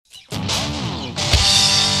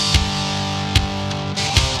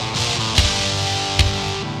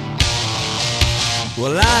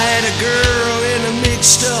Well, I had a girl in a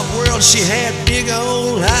mixed up world. She had big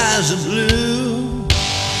old eyes of blue.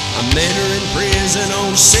 I met her in prison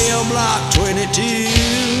on cell block 22.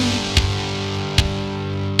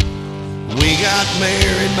 We got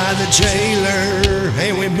married by the jailer,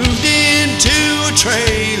 and we moved into a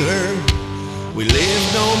trailer. We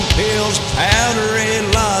lived on pills, powder, and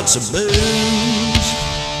lots of booze.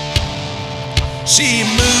 She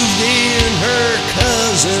moved in her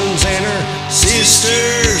cousins and her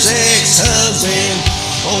sister's ex-husband.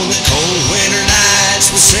 On the cold winter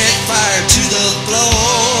nights we set fire to the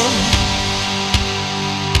floor.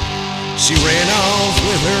 She ran off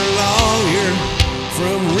with her lawyer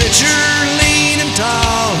from richer, lean, and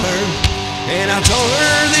taller, and I told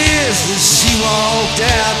her this as she walked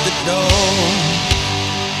out the door.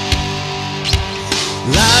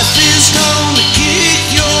 Life is gonna kick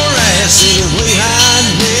your ass in a way I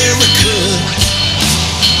never could.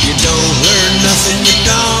 You don't learn nothing, you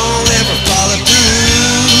don't ever follow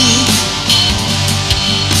through.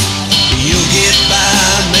 You'll get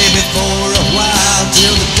by maybe for a while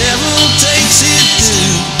till the devil takes it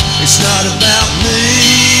too. It's not about me,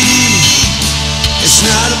 it's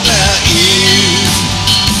not about you.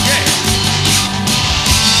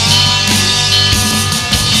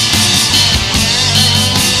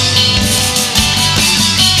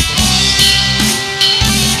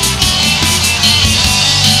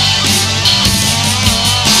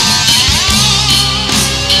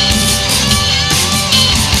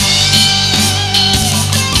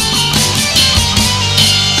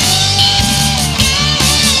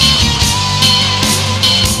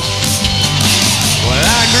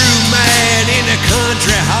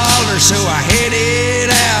 Country holler, so I headed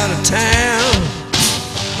out of town.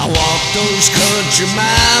 I walked those country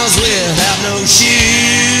miles without no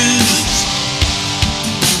shoes.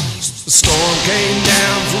 The storm came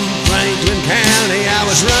down from Franklin County. I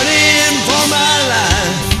was running for my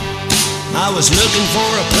life. I was looking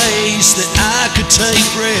for a place that I could take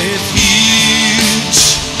refuge.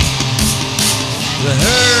 The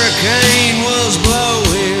hurricane was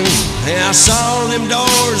blowing, and I saw them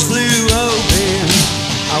doors flew open.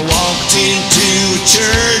 I walked into a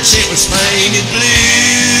church, it was painted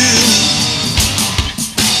blue.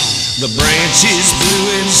 The branches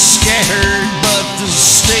blew and scattered, but the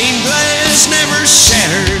stained glass never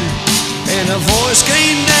shattered. And a voice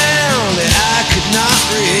came down that I could not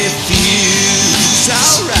refuse.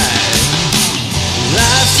 Alright.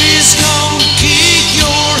 Life is gonna kick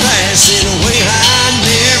your ass in a way I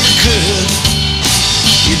never could.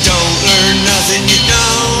 You don't learn nothing, you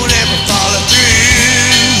don't ever follow through.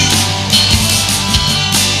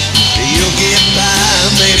 You'll get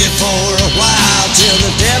by maybe for a while till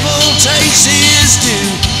the devil takes his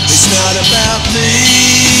due. It's not about me,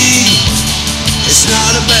 it's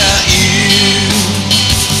not about you.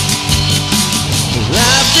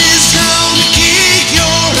 Life is gonna kick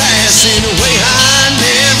your ass in a way I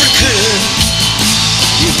never could.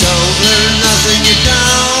 You don't learn nothing, you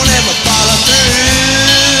don't ever follow through.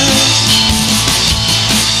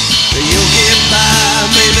 You'll get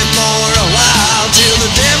by maybe for a while till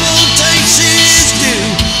the devil takes his due.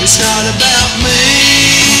 It's not about me,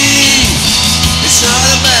 it's not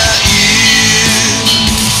about you.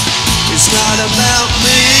 It's not about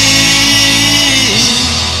me,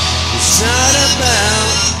 it's not about